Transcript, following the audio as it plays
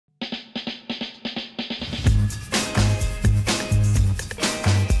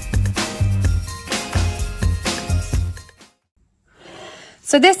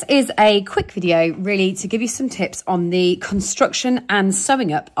So this is a quick video really to give you some tips on the construction and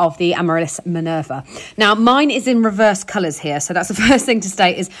sewing up of the Amaryllis Minerva. Now mine is in reverse colours here, so that's the first thing to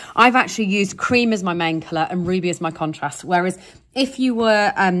state is I've actually used cream as my main colour and ruby as my contrast, whereas if you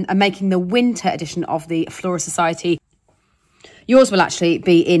were making the winter edition of the Flora Society, yours will actually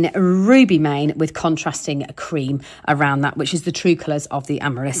be in ruby main with contrasting cream around that, which is the true colours of the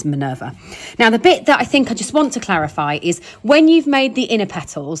Amaryllis Minerva. Now, the bit that I think I just want to clarify is when you've made the inner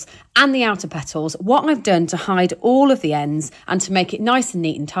petals and the outer petals, what I've done to hide all of the ends and to make it nice and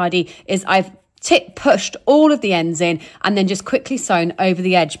neat and tidy is I've pushed all of the ends in and then just quickly sewn over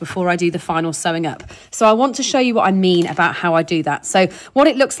the edge before I do the final sewing up. So I want to show you what I mean about how I do that. So what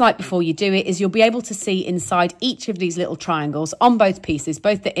it looks like before you do it is you'll be able to see inside each of these little triangles on both pieces,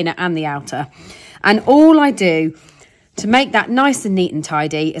 both the inner and the outer. And all I do to make that nice and neat and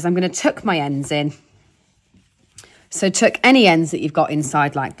tidy is I'm going to tuck my ends in. So tuck any ends that you've got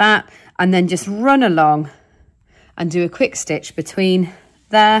inside like that, and then just run along and do a quick stitch between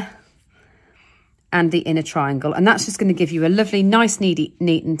there and the inner triangle, and that's just going to give you a lovely, nice, neat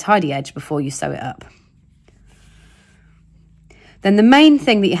and tidy edge before you sew it up. Then the main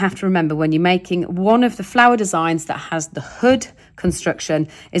thing that you have to remember when you're making one of the flower designs that has the hood construction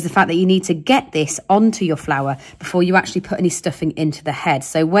is the fact that you need to get this onto your flower before you actually put any stuffing into the head.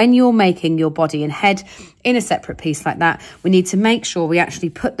 So when you're making your body and head in a separate piece like that, we need to make sure we actually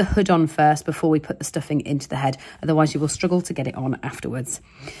put the hood on first before we put the stuffing into the head. Otherwise you will struggle to get it on afterwards.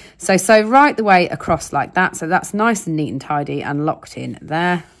 So right the way across like that. So that's nice and neat and tidy and locked in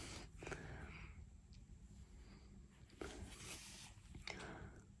there.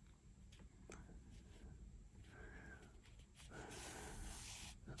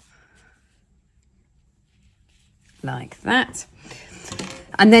 Like that.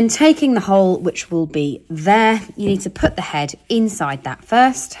 And then taking the hole which will be there, you need to put the head inside that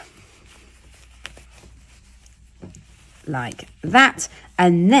first, like that,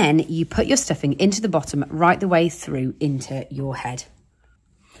 and then you put your stuffing into the bottom right the way through into your head.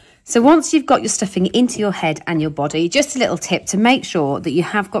 So once you've got your stuffing into your head and your body, just a little tip to make sure that you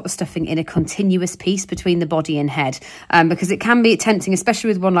have got the stuffing in a continuous piece between the body and head, because it can be tempting, especially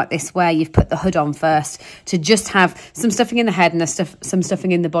with one like this where you've put the hood on first, to just have some stuffing in the head and some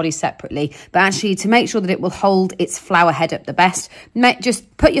stuffing in the body separately. But actually, to make sure that it will hold its flower head up the best,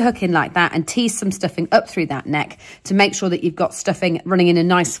 just put your hook in like that and tease some stuffing up through that neck to make sure that you've got stuffing running in a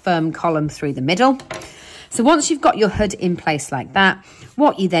nice firm column through the middle. So once you've got your hood in place like that,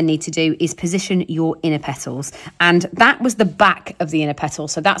 what you then need to do is position your inner petals. And that was the back of the inner petal.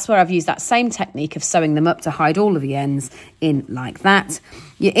 So that's where I've used that same technique of sewing them up to hide all of the ends in like that.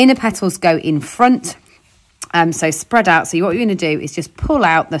 Your inner petals go in front. So spread out. So what you're going to do is just pull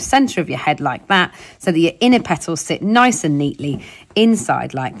out the center of your head like that so that your inner petals sit nice and neatly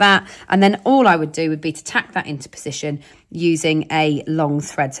inside like that. And then all I would do would be to tack that into position using a long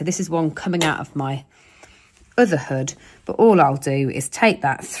thread. So this is one coming out of my other hood, but all I'll do is take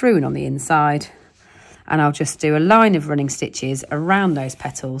that through and on the inside, and I'll just do a line of running stitches around those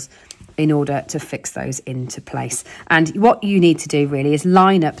petals in order to fix those into place. And what you need to do really is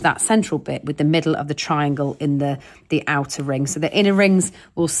line up that central bit with the middle of the triangle in the outer ring. So the inner rings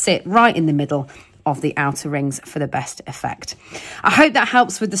will sit right in the middle of the outer rings for the best effect. I hope that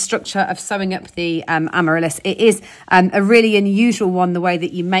helps with the structure of sewing up the Amaryllis. It is a really unusual one, the way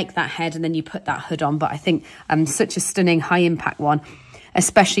that you make that head and then you put that hood on, but I think such a stunning high impact one,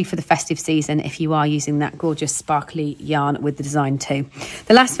 especially for the festive season if you are using that gorgeous sparkly yarn with the design too.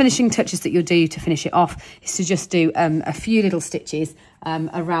 The last finishing touches that you'll do to finish it off is to just do a few little stitches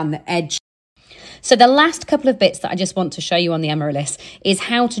around the edge. So the last couple of bits that I just want to show you on the Amaryllis is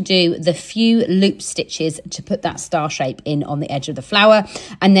how to do the few loop stitches to put that star shape in on the edge of the flower,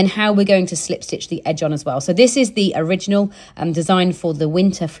 and then how we're going to slip stitch the edge on as well. So this is the original design for the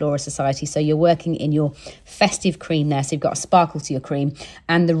Winter Flora Society. So you're working in your festive cream there. So you've got a sparkle to your cream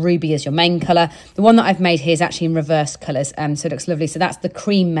and the ruby as your main colour. The one that I've made here is actually in reverse colours, so it looks lovely. So that's the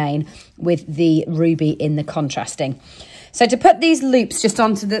cream main with the ruby in the contrasting. So to put these loops just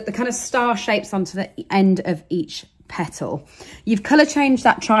onto the kind of star shapes onto the end of each petal, you've colour changed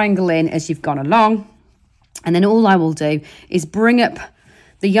that triangle in as you've gone along. And then all I will do is bring up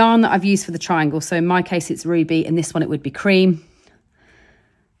the yarn that I've used for the triangle. So in my case, it's ruby, and this one it would be cream.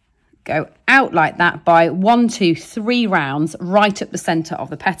 Go out like that by 1, 2, 3 rounds right up the centre of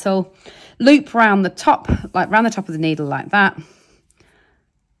the petal. Loop round the top, like round the top of the needle like that.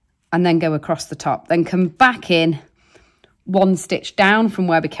 And then go across the top. Then come back in 1 stitch down from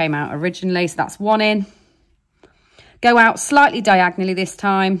where we came out originally. So that's 1 in. Go out slightly diagonally this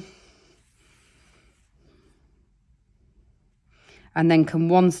time. and then come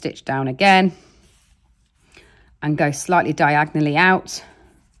one stitch down again and go slightly diagonally out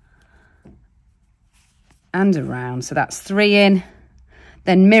and around. So that's 3 in,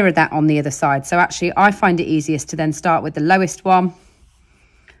 then mirror that on the other side. So actually I find it easiest to then start with the lowest one.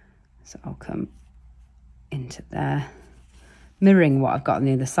 So I'll come into there, mirroring what I've got on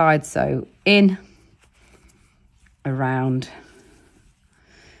the other side. So in, around,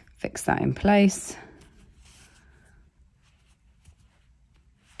 fix that in place,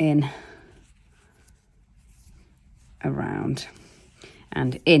 in, around,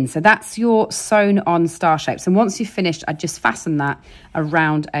 and in. So that's your sewn on star shapes. And once you've finished, I just fasten that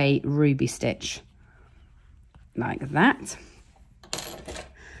around a ruby stitch like that.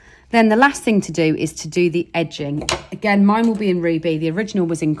 Then the last thing to do is to do the edging. Again, mine will be in ruby. The original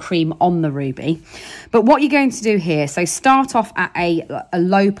was in cream on the ruby. But what you're going to do here, so start off at a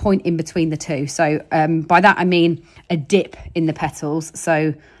low point in between the two. So by that I mean a dip in the petals. So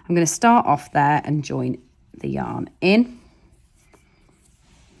I'm going to start off there and join the yarn in.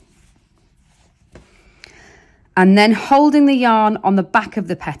 And then holding the yarn on the back of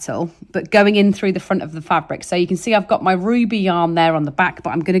the petal, but going in through the front of the fabric. So you can see I've got my ruby yarn there on the back, but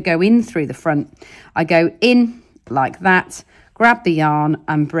I'm going to go in through the front. I go in like that, grab the yarn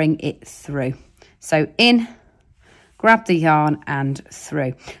and bring it through. So in, grab the yarn and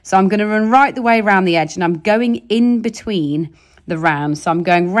through. So I'm going to run right the way around the edge, and I'm going in between the rounds. So I'm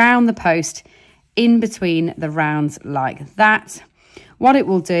going round the post, in between the rounds like that. What it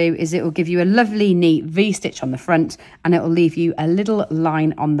will do is it will give you a lovely neat V-stitch on the front, and it will leave you a little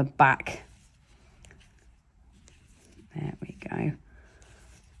line on the back. There we go.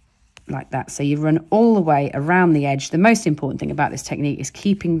 Like that. So you run all the way around the edge. The most important thing about this technique is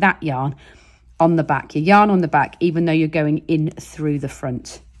keeping that yarn on the back, your yarn on the back, even though you're going in through the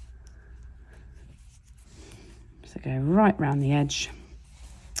front. So go right round the edge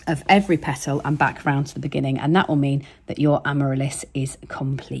of every petal and back round to the beginning, and that will mean that your amaryllis is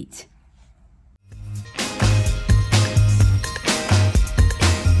complete.